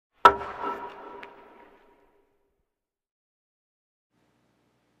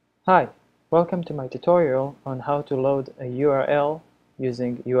Hi, welcome to my tutorial on how to load a URL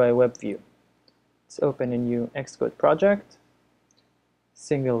using UIWebView. Let's open a new Xcode project,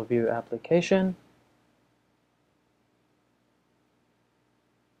 single view application,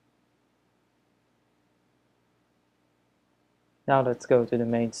 now let's go to the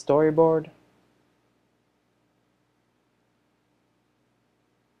main storyboard,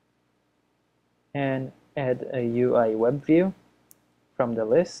 and add a UIWebView from the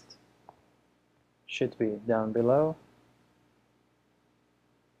list, should be down below.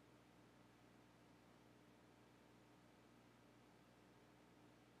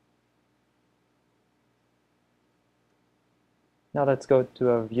 Now let's go to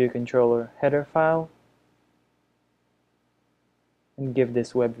our view controller header file and give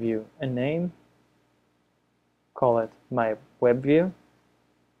this web view a name. Call it my web view.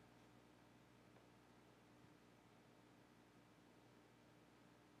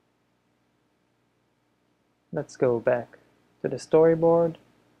 Let's go back to the storyboard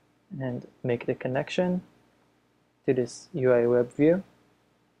and make the connection to this UIWebView.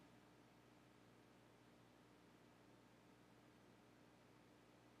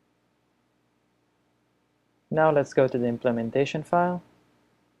 Now let's go to the implementation file,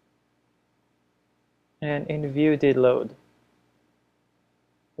 and in view did load,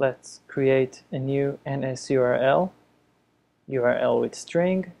 let's create a new NSURL, URL with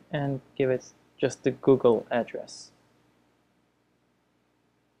string, and give it just the Google address.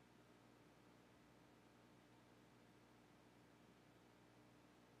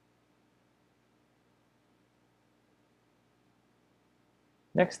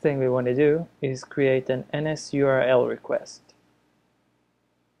 Next thing we want to do is create an NSURL request.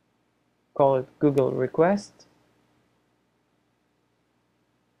 Call it Google request.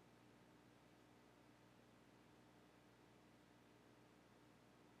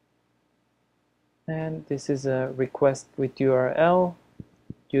 And this is a request with URL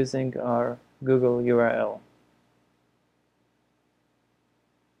using our Google URL.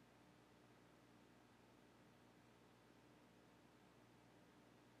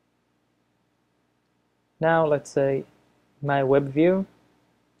 Now let's say my web view,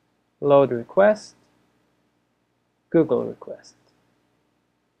 load request, Google request.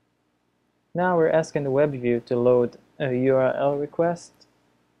 Now we're asking the web view to load a URL request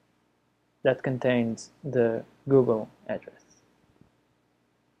that contains the Google address.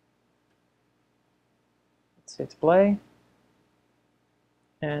 Let's hit play,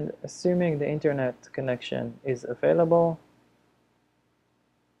 and assuming the internet connection is available,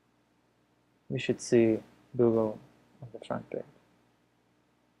 we should see Google on the front page.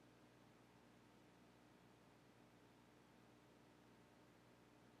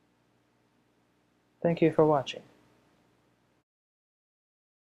 Thank you for watching.